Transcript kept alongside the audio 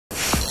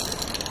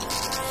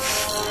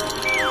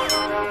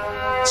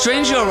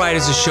Strangely Alright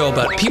is a show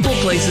about people,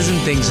 places, and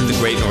things in the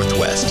Great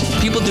Northwest.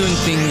 People doing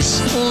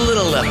things a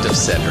little left of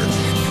center,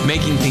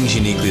 making things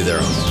uniquely their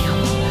own.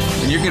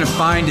 And you're going to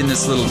find in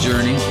this little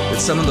journey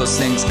that some of those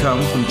things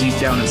come from deep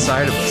down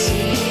inside of us.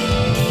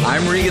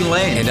 I'm Regan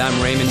Lane. And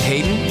I'm Raymond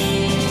Hayden.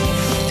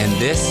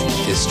 And this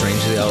is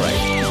Strangely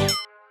Alright.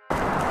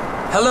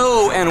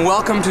 Hello and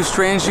welcome to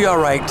Strangely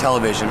Alright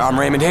Television. I'm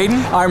Raymond Hayden.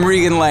 I'm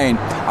Regan Lane.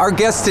 Our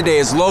guest today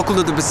is local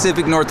to the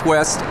Pacific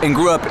Northwest and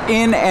grew up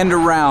in and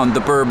around the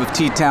burb of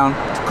T-Town,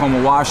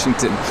 Tacoma,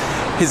 Washington.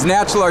 His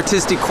natural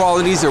artistic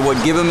qualities are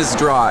what give him his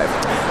drive.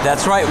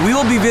 That's right. We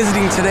will be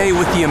visiting today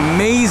with the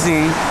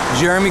amazing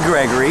Jeremy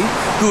Gregory,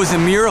 who is a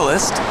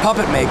muralist,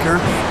 puppet maker,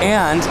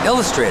 and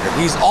illustrator.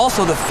 He's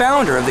also the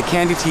founder of the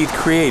Candy Teeth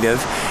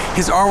Creative.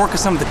 His artwork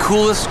is some of the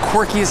coolest,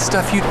 quirkiest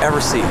stuff you'd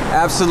ever see.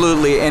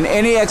 Absolutely, and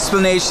any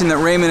explanation that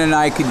Raymond and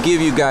I could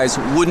give you guys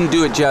wouldn't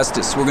do it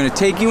justice. We're going to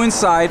take you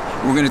inside,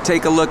 we're going to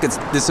take a look at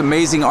this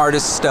amazing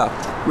artist's stuff.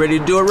 Ready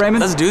to do it,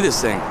 Raymond? Let's do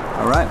this thing.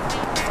 All right.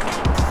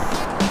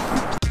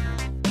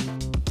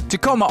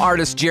 Tacoma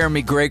artist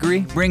Jeremy Gregory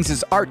brings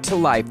his art to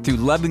life through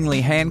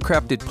lovingly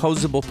handcrafted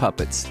posable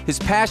puppets. His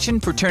passion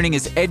for turning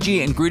his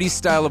edgy and gritty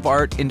style of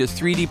art into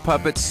 3D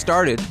puppets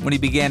started when he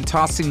began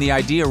tossing the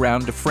idea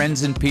around to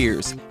friends and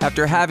peers.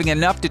 After having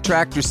enough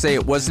detractors say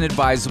it wasn't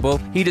advisable,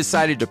 he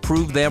decided to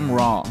prove them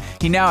wrong.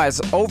 He now has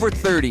over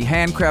 30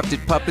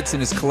 handcrafted puppets in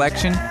his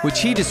collection,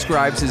 which he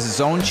describes as his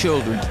own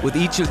children, with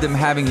each of them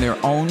having their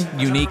own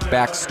unique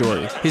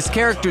backstory. His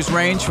characters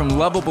range from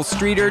lovable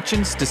street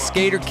urchins to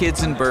skater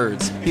kids and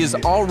birds. He is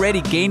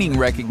already gaining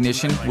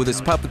recognition with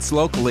his puppets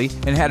locally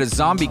and had a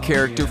zombie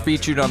character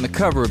featured on the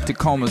cover of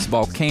Tacoma's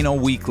Volcano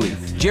Weekly.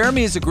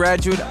 Jeremy is a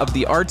graduate of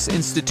the Arts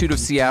Institute of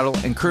Seattle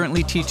and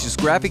currently teaches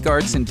graphic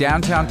arts in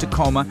downtown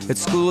Tacoma at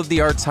School of the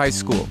Arts High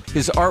School.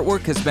 His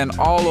artwork has been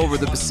all over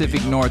the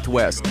Pacific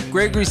Northwest.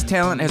 Gregory's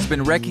talent has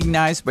been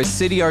recognized by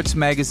City Arts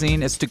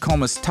magazine as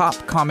Tacoma's top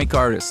comic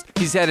artist.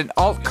 He's had an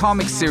alt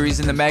comic series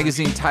in the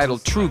magazine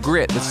titled True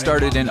Grit that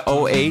started in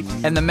 '08,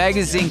 and the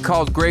magazine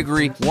called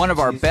Gregory one of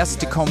our best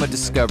Tacoma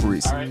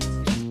discoveries.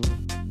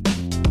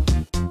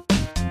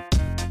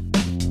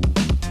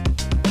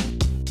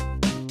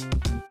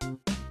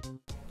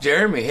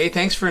 Jeremy, hey,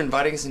 thanks for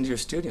inviting us into your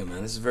studio,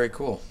 man. This is very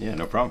cool. Yeah,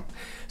 no problem.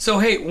 So,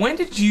 hey, when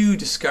did you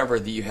discover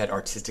that you had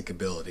artistic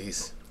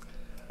abilities?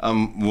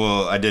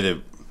 Well, I did it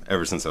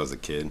ever since I was a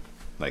kid,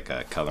 like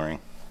coloring.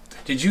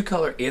 Did you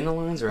color in the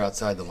lines or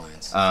outside the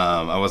lines?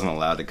 I wasn't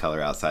allowed to color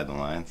outside the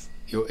lines.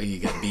 You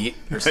got beat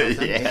or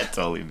something? Yeah,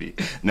 totally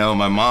beat. No,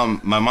 my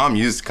mom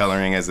used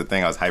coloring as a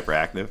thing. I was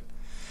hyperactive,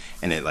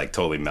 and it like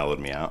totally mellowed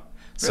me out.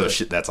 So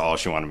Really? that's all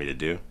she wanted me to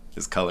do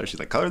is color. She's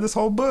like, color this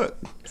whole book.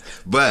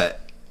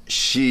 But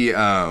she,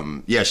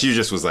 yeah, she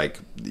just was like,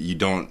 you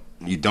don't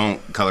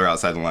color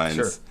outside the lines,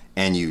 Sure.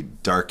 and you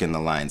darken the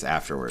lines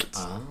afterwards.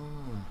 Oh.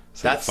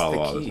 So That's follow the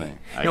all key. thing.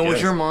 Now,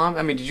 was your mom,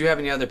 I mean, did you have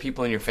any other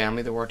people in your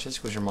family that were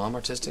artistic? Was your mom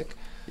artistic?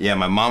 Yeah,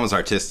 my mom was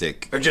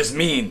artistic. Or just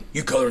mean,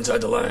 you color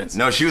inside the lines?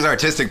 No, she was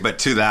artistic, but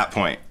to that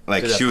point.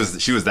 Like, To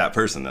that she was that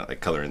person that, like,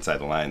 color inside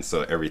the lines,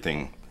 so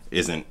everything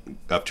isn't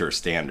up to her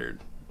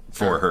standard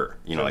for her.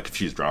 You know, like, if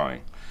she's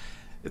drawing,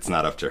 it's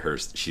not up to her.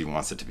 She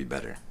wants it to be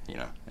better, you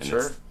know? And Sure.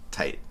 It's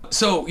tight.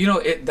 So, you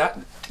know,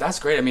 that's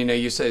great. I mean,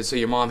 you say, so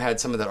your mom had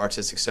some of that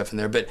artistic stuff in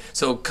there, but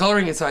so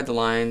coloring inside the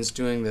lines,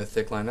 doing the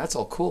thick line, that's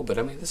all cool, but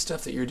I mean, the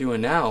stuff that you're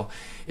doing now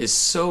is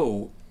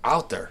so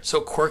out there,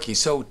 so quirky,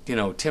 so, you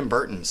know, Tim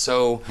Burton.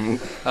 So,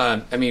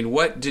 I mean,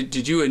 what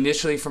did you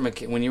initially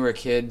when you were a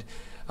kid,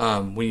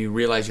 when you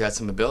realized you had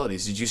some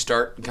abilities, did you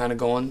start kind of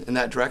going in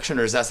that direction,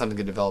 or is that something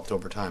that developed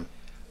over time?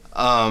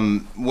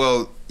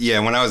 Well, yeah,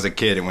 when I was a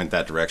kid, it went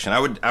that direction.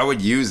 I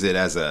would use it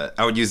as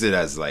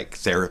like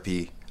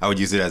therapy. I would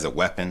use it as a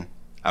weapon.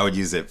 I would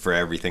use it for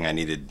everything I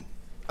needed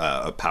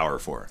a power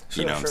for.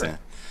 Sure, you know what sure. I'm saying?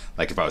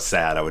 Like if I was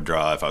sad, I would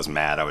draw. If I was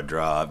mad, I would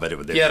draw. But it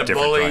would. You had a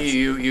different bully, drawings.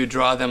 you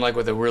draw them like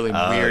with a really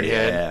weird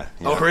head.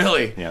 Yeah. Oh,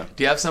 really? Yeah.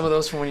 Do you have some of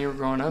those from when you were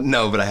growing up?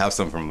 No, but I have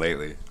some from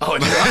lately. Oh,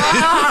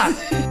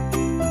 ah!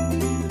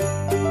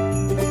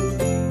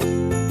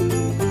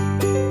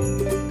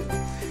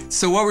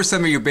 So what were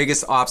some of your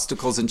biggest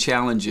obstacles and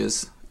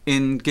challenges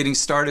in getting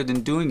started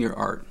in doing your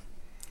art?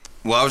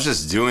 Well, I was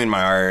just doing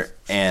my art,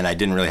 and I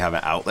didn't really have an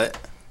outlet,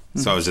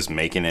 so I was just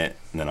making it,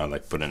 and then I'd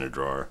like put it in a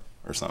drawer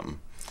or something.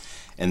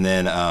 And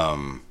then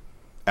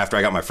after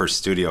I got my first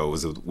studio, it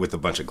was with a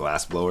bunch of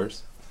glass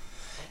blowers,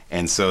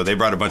 and so they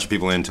brought a bunch of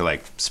people in to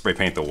like spray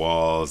paint the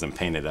walls and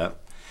paint it up.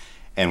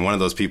 And one of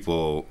those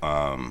people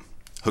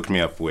hooked me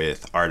up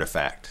with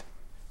Artifact,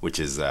 which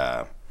is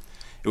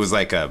it was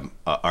like a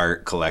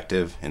art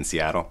collective in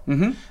Seattle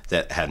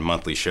that had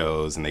monthly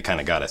shows, and they kind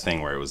of got a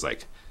thing where it was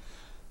like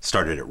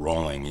started it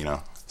rolling, you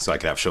know, so I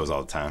could have shows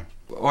all the time.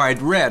 Or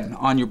I'd read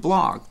on your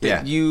blog that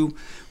Yeah. you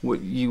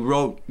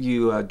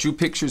drew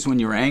pictures when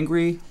you were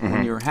angry,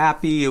 when you were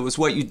happy. It was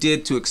what you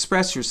did to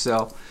express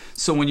yourself.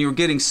 So when you were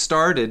getting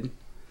started,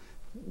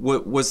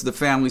 was the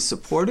family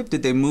supportive?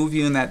 Did they move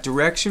you in that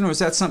direction, or is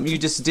that something you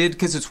just did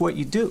because it's what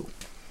you do?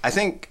 I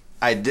think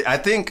I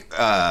think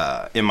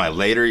in my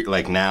later,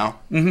 like now,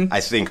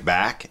 I think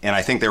back, and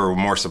I think they were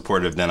more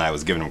supportive than I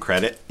was giving them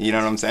credit. You know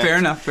what I'm saying? Fair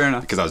enough, fair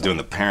enough. Because I was doing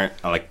the parent,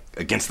 like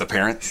against the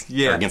parents,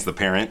 Yeah. or against the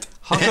parent.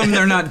 How come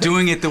they're not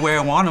doing it the way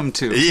I want them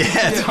to?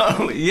 Yeah,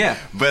 totally. Yeah.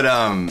 But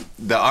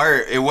the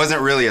art, it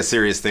wasn't really a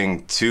serious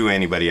thing to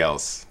anybody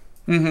else.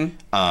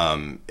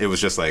 It was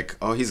just like,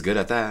 oh, he's good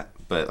at that.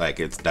 But like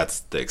that's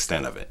the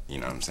extent of it, you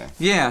know what I'm saying?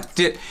 Yeah,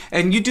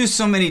 and you do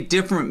so many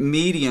different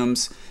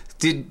mediums.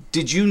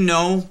 Did you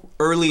know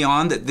early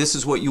on that this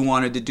is what you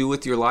wanted to do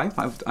with your life?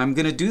 I'm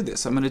going to do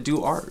this. I'm going to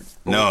do art.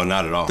 No,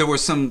 not at all. There were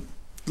some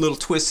little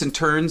twists and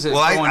turns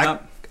going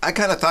up. I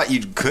kind of thought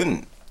you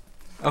couldn't.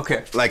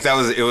 Okay. Like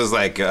it was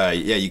like, yeah,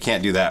 you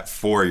can't do that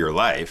for your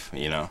life,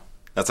 you know?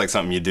 That's like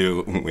something you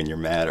do when you're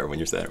mad or when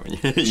you're sad or when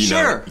you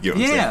sure. know, you get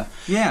what I'm saying?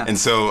 Yeah. And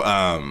so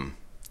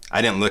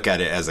I didn't look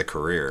at it as a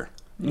career.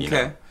 You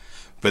know?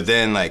 But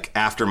then, like,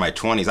 after my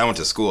 20s, I went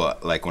to school,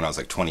 like, when I was,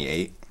 like,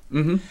 28.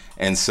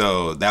 And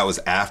so that was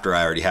after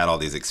I already had all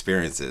these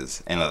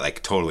experiences, and it,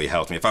 like, totally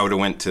helped me. If I would have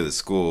went to the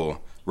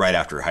school right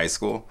after high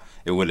school,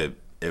 it would have,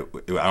 I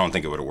don't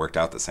think it would have worked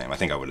out the same. I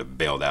think I would have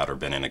bailed out or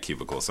been in a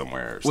cubicle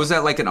somewhere. Was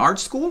that like an art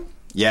school?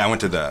 Yeah, I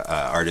went to the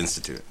Art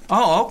Institute.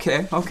 Oh,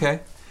 okay.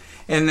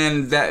 And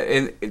then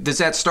does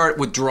that start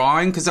with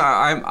drawing? Because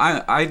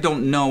I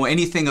don't know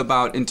anything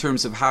about in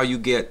terms of how you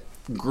get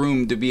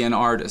groomed to be an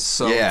artist.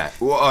 So yeah.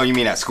 Well, oh, you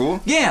mean at school?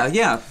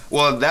 Yeah.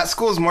 Well, that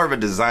school is more of a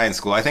design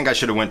school. I think I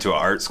should have went to an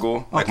art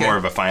school, like more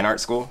of a fine art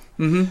school.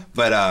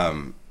 But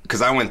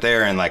because I went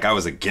there and like I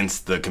was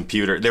against the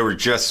computer. They were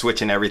just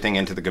switching everything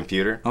into the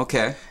computer.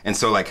 Okay. And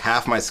so like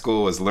half my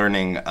school was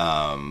learning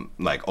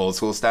like old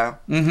school style.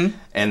 And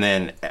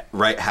then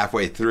right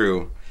halfway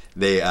through,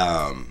 they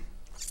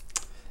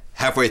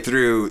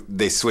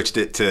switched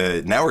it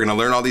to, now we're going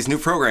to learn all these new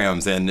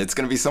programs and it's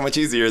going to be so much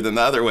easier than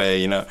the other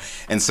way, you know?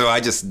 And so I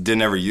just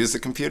didn't ever use the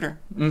computer.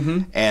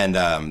 And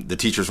the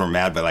teachers were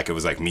mad, but like it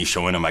was like me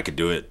showing them I could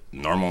do it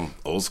normal,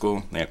 old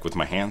school, like with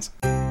my hands.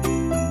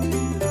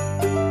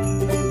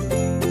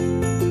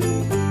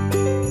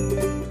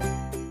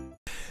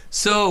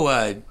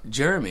 So,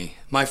 Jeremy,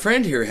 my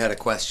friend here had a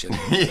question.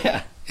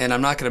 Yeah. And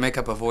I'm not going to make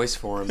up a voice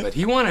for him, but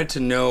he wanted to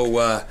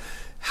know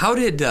how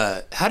did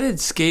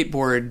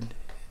skateboard,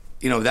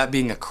 you know, that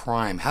being a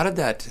crime, how did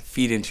that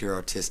feed into your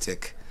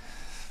artistic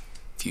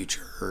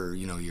future or,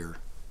 you know, your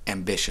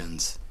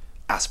ambitions,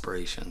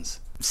 aspirations?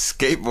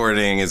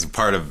 Skateboarding is a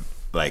part of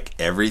like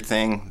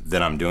everything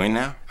that I'm doing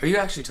now. Are you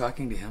actually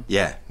talking to him?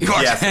 Yeah. You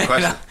are. Yeah, that's the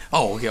question.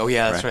 Oh, okay. Oh,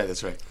 yeah, that's right.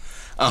 That's right.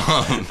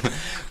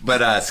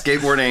 But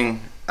skateboarding,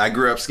 I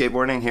grew up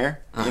skateboarding here,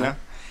 you know?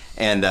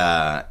 And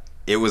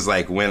it was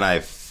like when I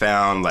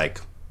found like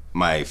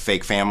my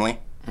fake family,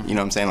 you know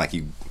what I'm saying? Like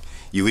you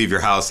leave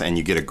your house and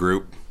you get a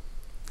group.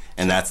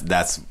 And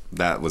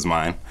that was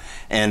mine.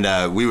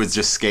 And we would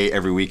just skate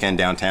every weekend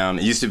downtown.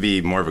 It used to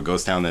be more of a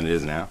ghost town than it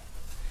is now.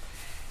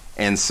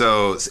 And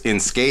so in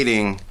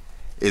skating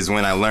is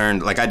when I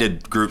learned, like I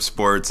did group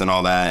sports and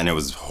all that, and it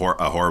was a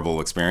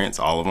horrible experience,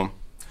 all of them.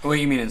 What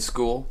you mean in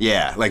school?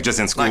 Yeah, like just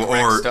in school. Like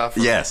rec stuff?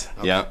 Yes,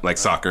 okay. Yeah, like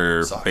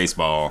soccer,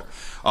 baseball,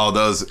 all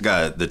those,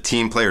 the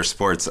team player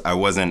sports, I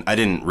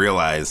didn't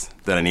realize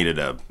that I needed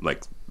a,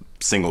 like,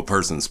 single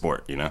person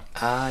sport, you know?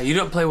 You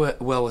don't play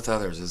well with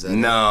others, is that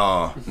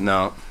No.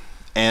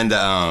 And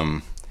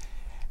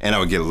I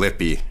would get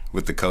lippy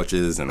with the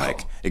coaches, and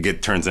like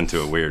it turns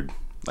into a weird,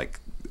 like,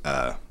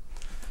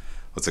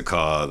 what's it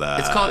called?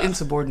 It's called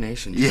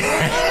insubordination.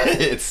 Yeah,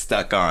 it's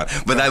stuck on.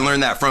 But I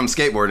learned that from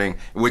skateboarding,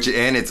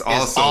 it's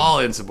also all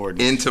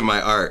insubordination into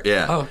my art.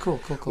 Yeah. Oh,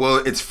 cool. Well,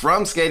 it's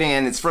from skating,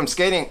 and it's from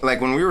skating.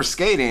 Like when we were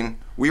skating,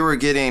 we were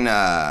getting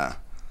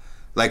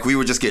like we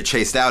would just get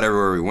chased out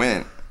everywhere we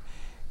went.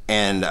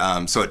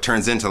 And so it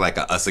turns into like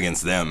a us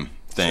against them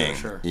thing,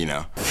 sure. You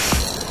know.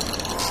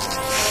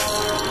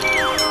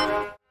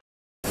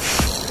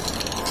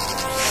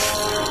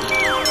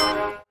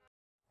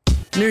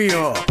 New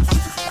York,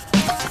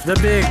 the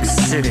big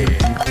city.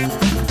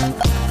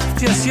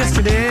 Just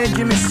yesterday,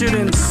 Jimmy stood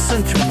in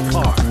Central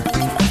Park.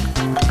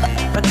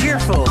 A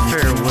tearful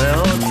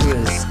farewell to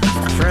his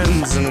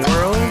friends and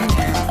world.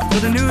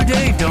 But a new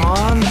day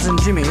dawns,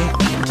 and Jimmy,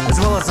 as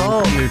well as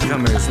all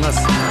newcomers, must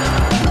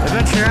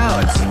adventure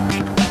out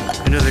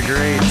into the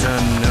great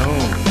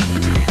unknown.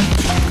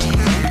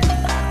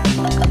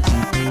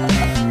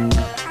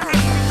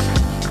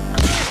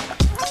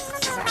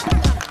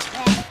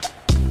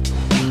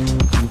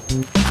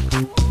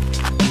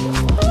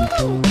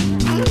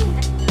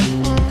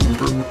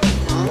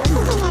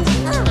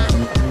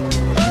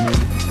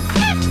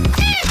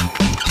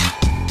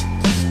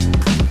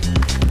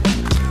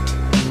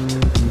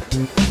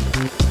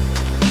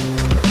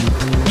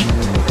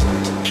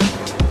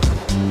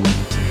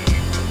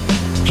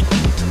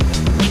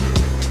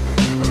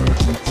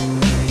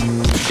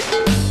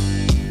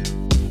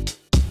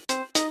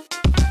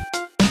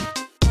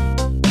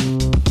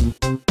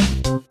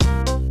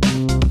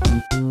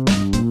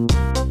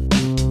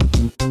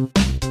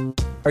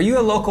 Are you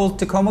a local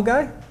Tacoma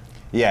guy?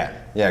 Yeah.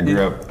 I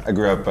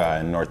grew up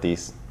in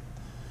Northeast.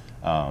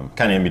 kind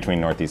of in between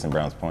Northeast and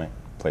Browns Point,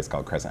 a place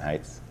called Crescent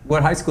Heights.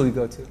 What high school did you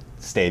go to?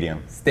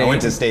 Stadium. Stadium. I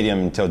went to Stadium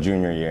until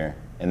junior year,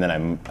 and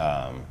then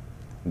I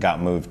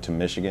got moved to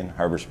Michigan,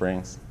 Harbor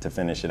Springs, to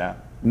finish it out.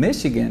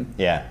 Michigan?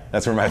 Yeah,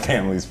 that's where my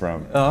family's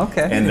from. Oh,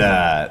 okay. And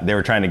they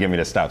were trying to get me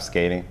to stop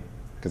skating,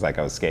 because like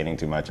I was skating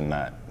too much and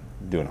not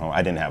doing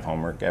I didn't have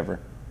homework ever.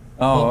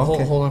 Oh,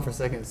 okay. Hold on for a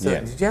second. So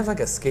Yeah. did you have like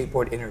a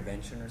skateboard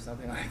intervention or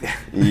something like that?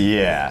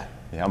 Yeah,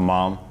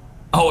 mom.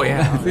 Oh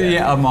yeah.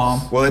 Yeah, a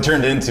mom. Well, it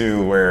turned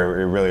into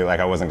where it really, like,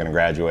 I wasn't going to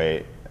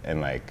graduate,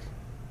 and like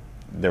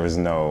there was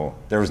no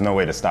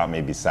way to stop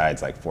me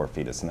besides like 4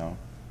 feet of snow.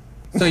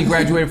 So you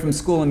graduated from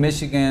school in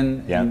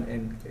Michigan Yeah.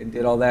 and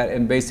did all that,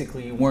 and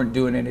basically you weren't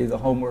doing any of the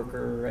homework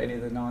or any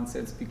of the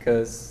nonsense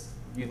because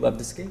you loved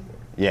to skateboard.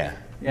 Yeah.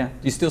 Yeah. Do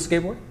you still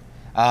skateboard?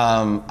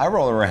 I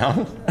roll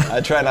around.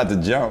 I try not to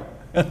jump,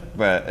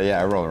 but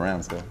yeah, I roll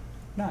around still.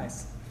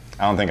 Nice.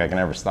 I don't think I can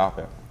ever stop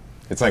it.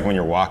 It's like when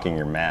you're walking,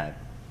 you're mad.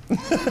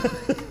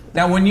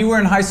 Now, when you were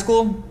in high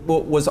school,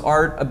 was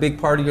art a big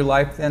part of your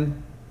life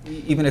then,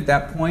 even at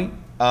that point?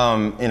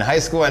 In high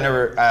school, I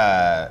never,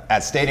 at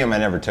Stadium, I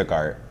never took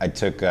art. I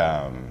took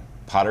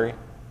pottery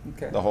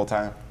the whole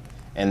time.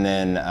 And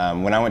then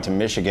when I went to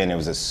Michigan, it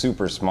was a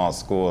super small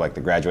school, like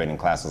the graduating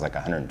class was like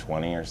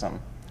 120 or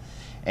something.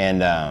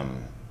 And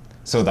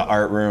so the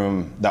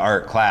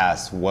art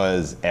class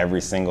was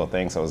every single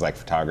thing. So it was like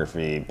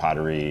photography,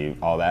 pottery,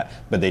 all that,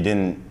 but they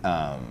didn't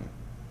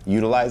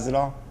utilize it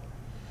all.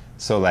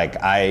 So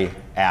like I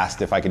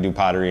asked if I could do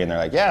pottery, and they're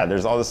like, yeah,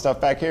 there's all this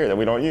stuff back here that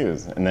we don't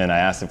use. And then I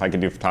asked if I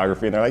could do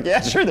photography, and they're like, yeah,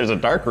 sure, there's a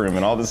dark room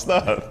and all this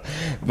stuff.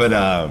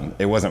 But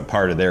it wasn't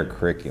part of their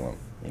curriculum,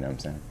 you know what I'm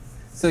saying?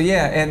 So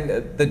yeah,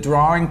 and the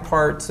drawing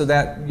part, so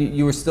that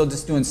you were still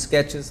just doing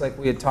sketches like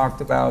we had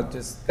talked about,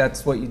 just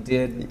that's what you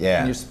did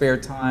in your spare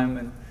time.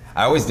 And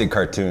I always did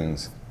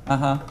cartoons.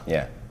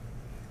 Yeah.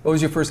 What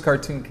was your first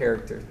cartoon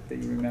character that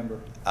you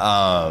remember?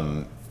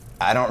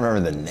 I don't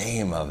remember the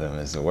name of him,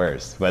 is the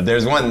worst. But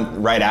there's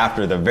one right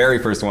after the very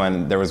first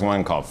one, there was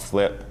one called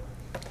Flip.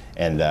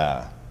 And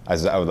I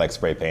would like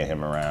spray paint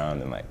him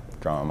around and like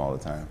draw him all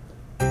the time.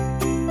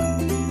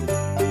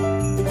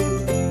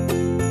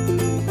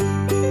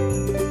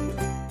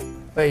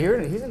 But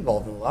he's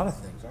involved in a lot of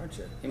things, aren't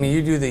you? I mean,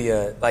 you do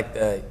the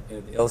the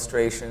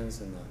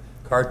illustrations and the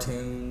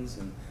cartoons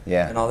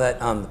and all that,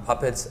 the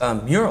puppets,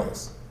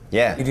 murals.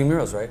 Yeah. You do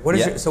murals, right?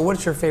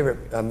 What's your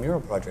favorite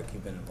mural project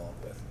you've been involved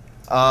with?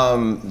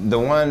 The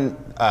one,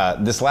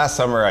 this last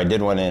summer I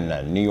did one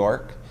in New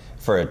York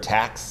for a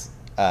tax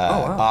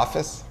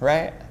office,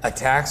 right? A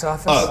tax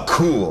office? A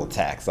cool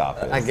tax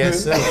office. I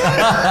guess so.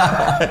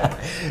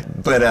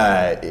 But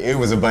it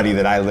was a buddy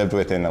that I lived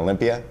with in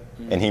Olympia,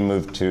 and he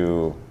moved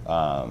to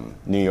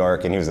New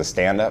York, and he was a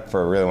stand-up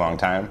for a really long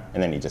time,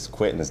 and then he just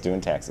quit and is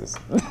doing taxes.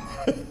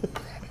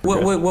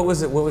 What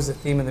was it? What was the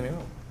theme of the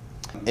mural?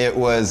 It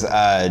was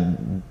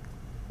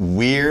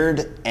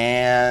weird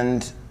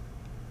and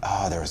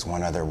there was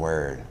one other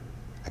word.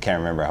 I can't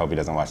remember. I hope he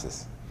doesn't watch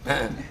this.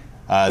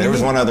 There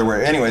was one other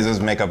word. Anyways, it was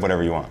make up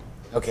whatever you want.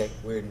 Okay,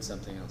 weird and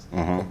something else.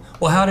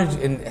 Well, how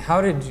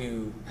did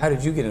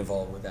you get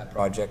involved with that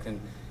project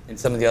and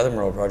some of the other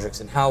mural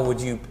projects? And how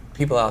would you,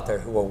 people out there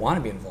who will want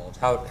to be involved,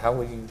 how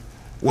would you?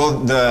 Well,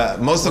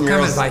 most of the murals. What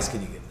kind of advice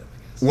could you give them,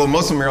 I guess? Well,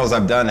 most of the murals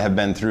I've done have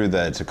been through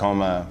the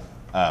Tacoma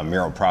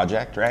Mural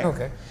Project, right?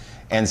 Okay.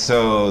 And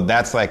so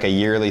that's like a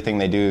yearly thing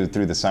they do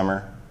through the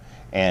summer.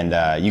 And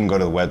you can go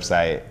to the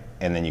website,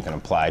 and then you can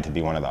apply to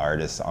be one of the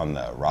artists on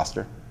the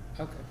roster.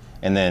 Okay.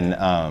 And then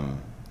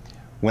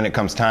when it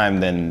comes time,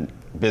 then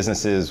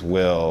businesses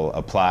will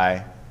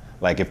apply.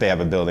 Like if they have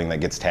a building that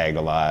gets tagged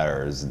a lot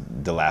or is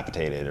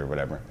dilapidated or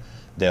whatever,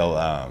 they'll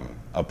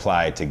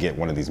apply to get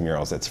one of these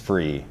murals that's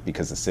free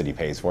because the city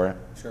pays for it.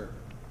 Sure.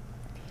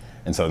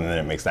 And so then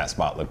it makes that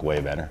spot look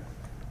way better.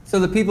 So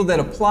the people that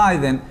apply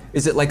then,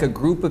 is it like a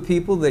group of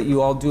people that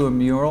you all do a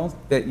mural,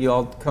 that you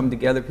all come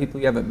together, people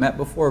you haven't met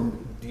before?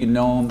 Do you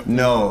know them?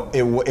 No,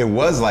 it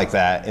was like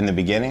that in the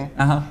beginning.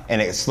 And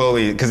it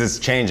slowly, because it's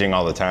changing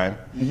all the time.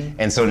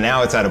 And so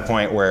now it's at a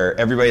point where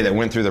everybody that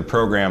went through the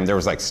program, there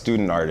was like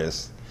student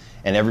artists,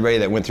 and everybody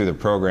that went through the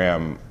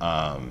program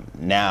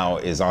now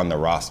is on the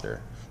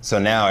roster. So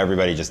now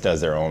everybody just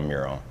does their own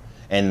mural.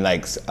 And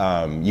like,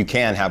 you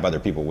can have other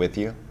people with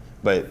you.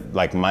 But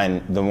like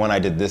mine, the one I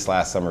did this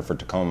last summer for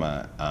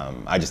Tacoma,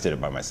 I just did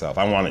it by myself.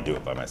 I want to do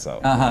it by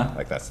myself.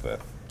 Like that's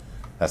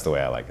the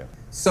way I like it.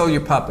 So your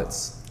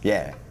puppets.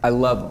 Yeah. I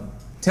love them.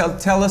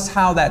 Tell us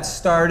how that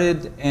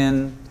started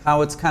and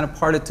how it's kind of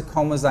part of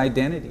Tacoma's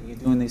identity, you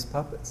doing these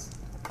puppets.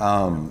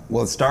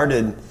 Well, it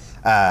started,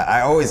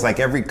 I always,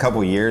 like every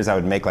couple years, I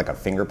would make like a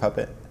finger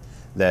puppet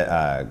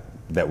that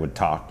would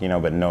talk,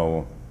 but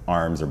no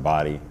arms or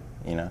body,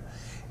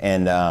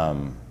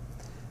 And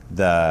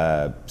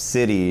the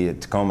city,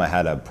 Tacoma,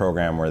 had a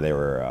program where they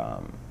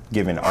were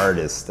giving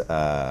artists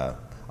a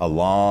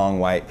long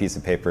white piece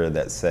of paper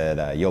that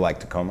said, "You'll like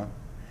Tacoma."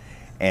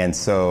 And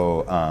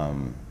so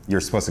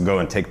you're supposed to go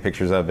and take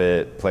pictures of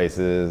it,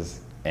 places,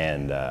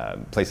 and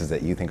places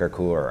that you think are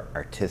cool or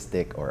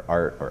artistic or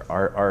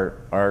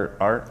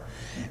art.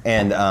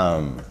 And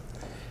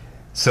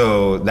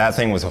so that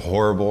thing was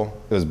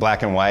horrible. It was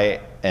black and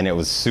white, and it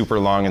was super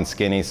long and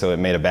skinny, so it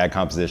made a bad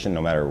composition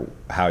no matter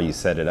how you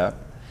set it up.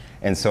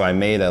 And so I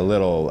made a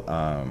little,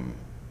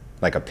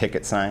 like a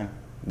picket sign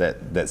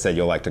that said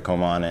 "You'll like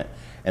Tacoma" on it,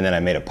 and then I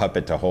made a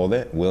puppet to hold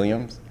it,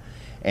 Williams,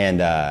 and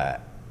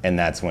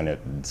that's when it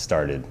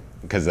started.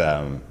 Because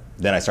then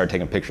I started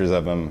taking pictures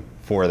of him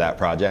for that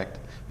project,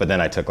 but then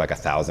I took like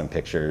 1,000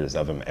 pictures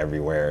of him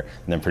everywhere,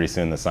 and then pretty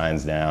soon the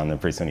sign's down, then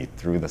pretty soon he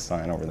threw the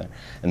sign over there.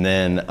 And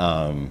then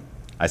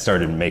I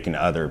started making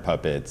other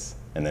puppets,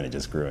 and then it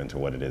just grew into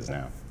what it is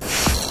now.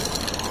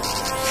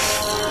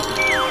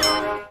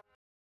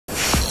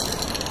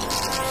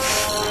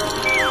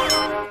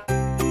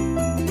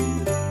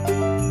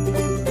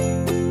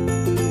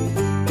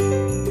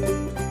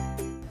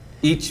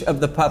 Each of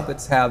the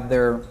puppets have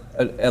their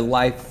a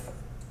life.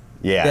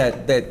 Yeah.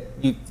 That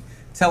you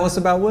tell us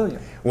about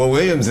William. Well,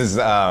 Williams is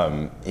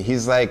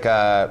he's like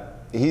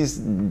he's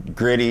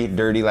gritty,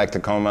 dirty like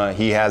Tacoma.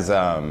 He has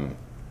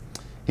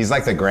he's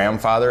like the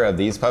grandfather of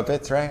these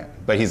puppets, right?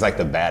 But he's like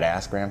the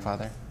badass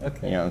grandfather.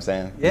 Okay. You know what I'm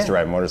saying? He used to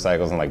ride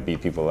motorcycles and like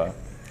beat people up.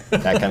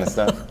 That kind of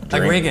stuff.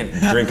 Like Regan.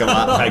 Drink a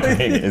lot like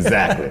Regan,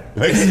 exactly.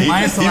 Like, he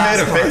made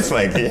a face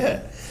like,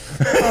 yeah.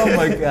 Oh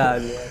my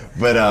God. Yeah.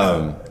 But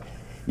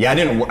yeah, I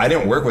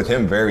didn't work with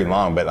him very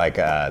long, but like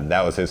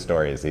that was his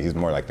story. Is he's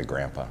more like the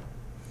grandpa.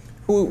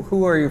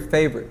 Who are your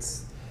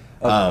favorites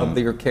of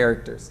your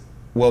characters?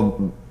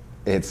 Well,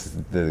 it's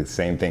the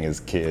same thing as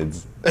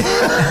kids.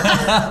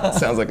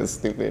 Sounds like a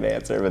stupid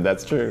answer, but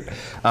that's true.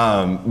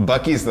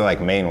 Bucky's the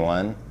like main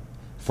one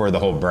for the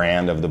whole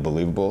brand of the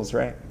Believables,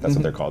 right? That's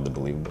what they're called, the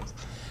Believables.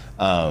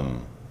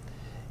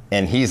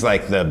 And he's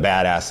like the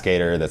badass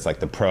skater that's like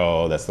the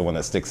pro, that's the one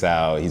that sticks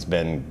out. He's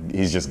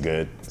just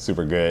good,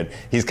 super good.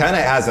 He's kind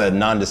of has a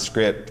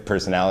nondescript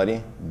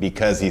personality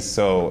because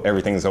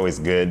everything's always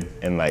good,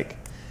 and like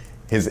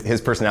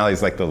his personality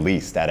is like the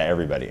least out of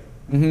everybody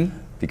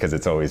because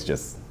it's always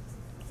just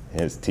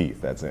his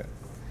teeth, that's it.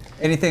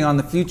 Anything on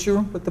the future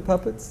with the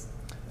puppets?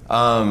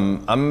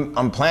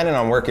 I'm planning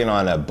on working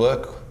on a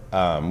book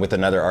with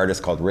another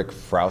artist called Rick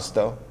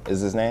Frausto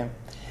is his name.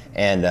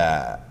 And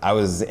I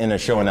was in a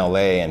show in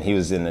LA, and he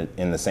was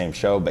in the same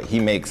show, but he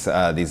makes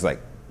these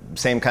like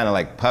same kind of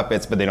like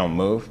puppets, but they don't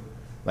move,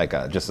 like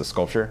just a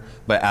sculpture,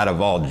 but out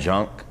of all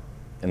junk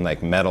and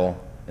like metal,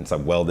 and it's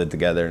like welded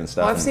together and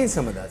stuff. Well, I've seen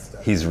some of that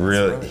stuff. He's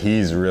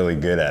really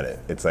good at it.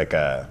 It's like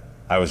I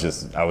was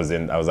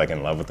like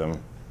in love with him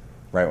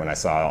right when I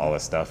saw all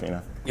this stuff, you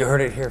know. You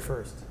heard it here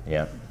first.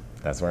 Yeah,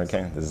 that's where it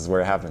came. This is where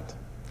it happened.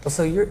 Well,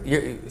 so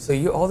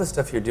you all the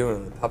stuff you're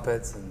doing, the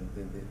puppets and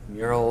the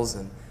murals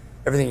and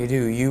everything you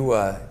do,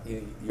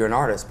 you're an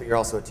artist, but you're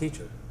also a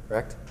teacher,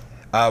 correct?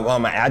 Well,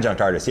 I'm an adjunct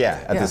artist,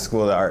 at the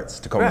School of the Arts,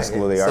 Tacoma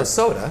School of the Arts.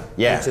 So SOTA,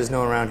 which is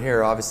known around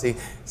here, obviously.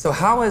 So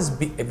how has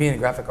being a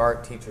graphic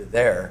art teacher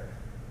there,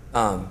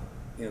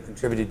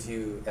 contributed to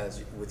you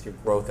with your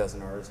growth as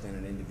an artist and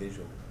an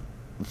individual?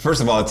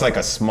 First of all, it's like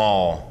a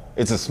small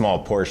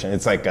portion.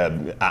 It's like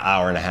an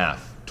hour and a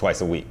half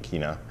twice a week, you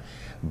know.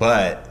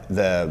 But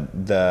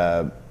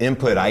the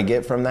input I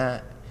get from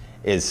that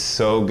is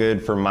so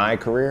good for my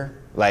career.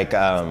 Like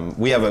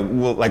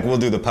we'll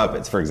do the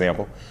puppets, for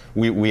example.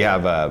 We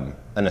have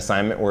an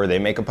assignment where they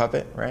make a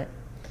puppet, right?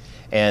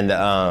 And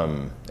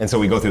so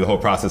we go through the whole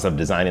process of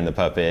designing the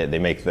puppet. They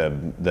make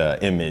the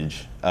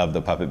image of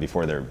the puppet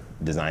before they're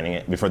designing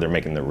it, before they're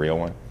making the real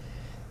one.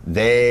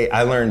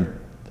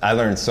 I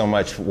learned so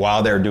much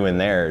while they're doing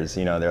theirs.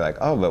 You know, they're like,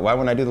 oh, but why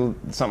wouldn't I do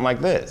something like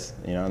this?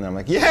 You know, and I'm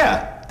like,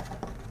 yeah.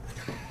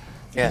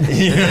 Yeah. And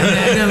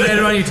then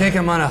later on, you take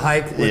them on a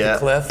hike with the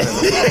cliff.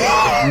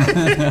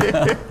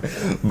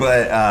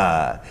 But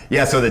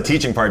so the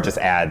teaching part just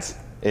adds.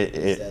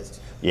 Is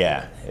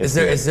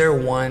there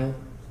one?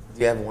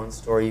 Do you have one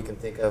story you can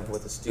think of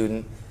with a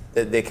student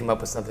that they come up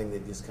with something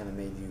that just kind of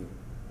made you,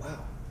 wow,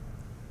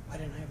 why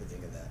didn't I ever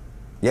think of that?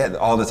 Yeah,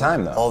 all the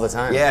time though. All the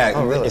time. Yeah,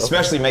 oh, really?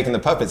 Especially making the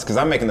puppets, because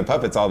I'm making the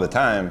puppets all the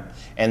time,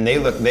 and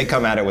they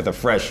come at it with a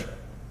fresh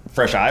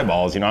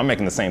eyeballs. You know, I'm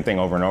making the same thing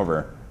over and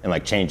over. And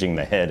like changing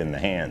the head and the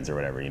hands or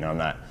whatever, you know,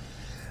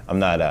 I'm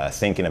not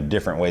thinking of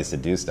different ways to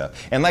do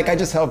stuff. And like I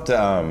just helped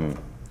a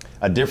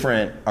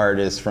different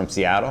artist from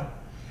Seattle,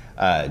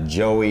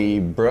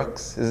 Joey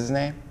Brooks is his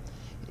name,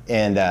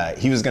 and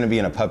he was going to be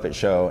in a puppet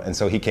show, and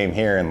so he came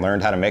here and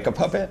learned how to make a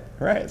puppet,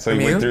 right? So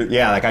he went through,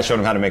 like I showed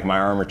him how to make my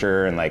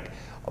armature and like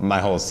my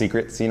whole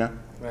secrets, you know,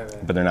 right.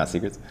 But they're not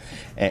secrets,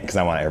 because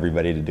I want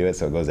everybody to do it,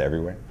 so it goes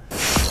everywhere.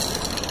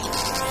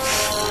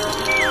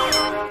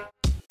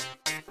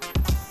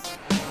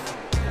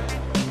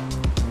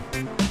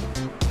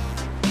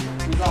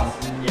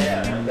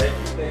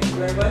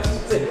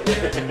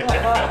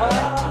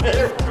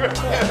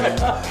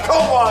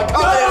 Come on.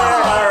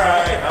 All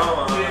right. Come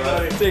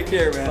on. Take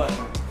care, man.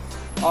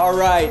 All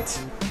right.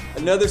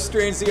 Another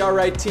Strangely All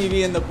Right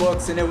TV in the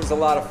books, and it was a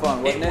lot of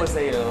fun, wasn't it? It was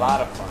a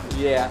lot of fun.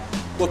 Yeah.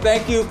 Well,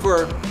 thank you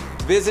for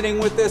visiting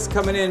with us,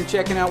 coming in and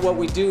checking out what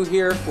we do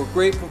here. We're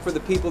grateful for the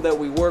people that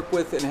we work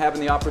with and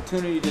having the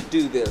opportunity to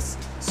do this.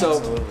 So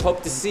Absolutely.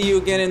 hope to see you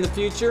again in the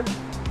future.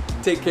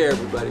 Take care,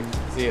 everybody.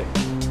 See ya.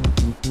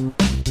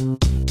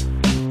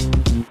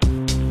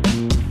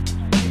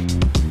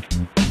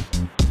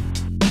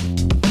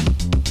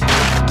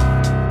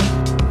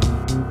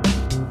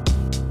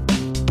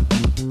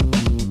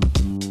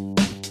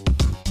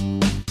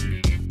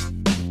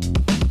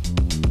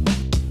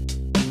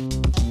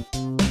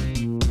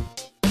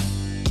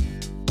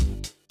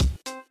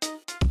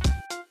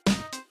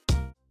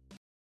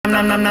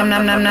 Nom nom nom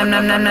nom nom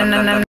nom nom nom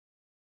nom nom.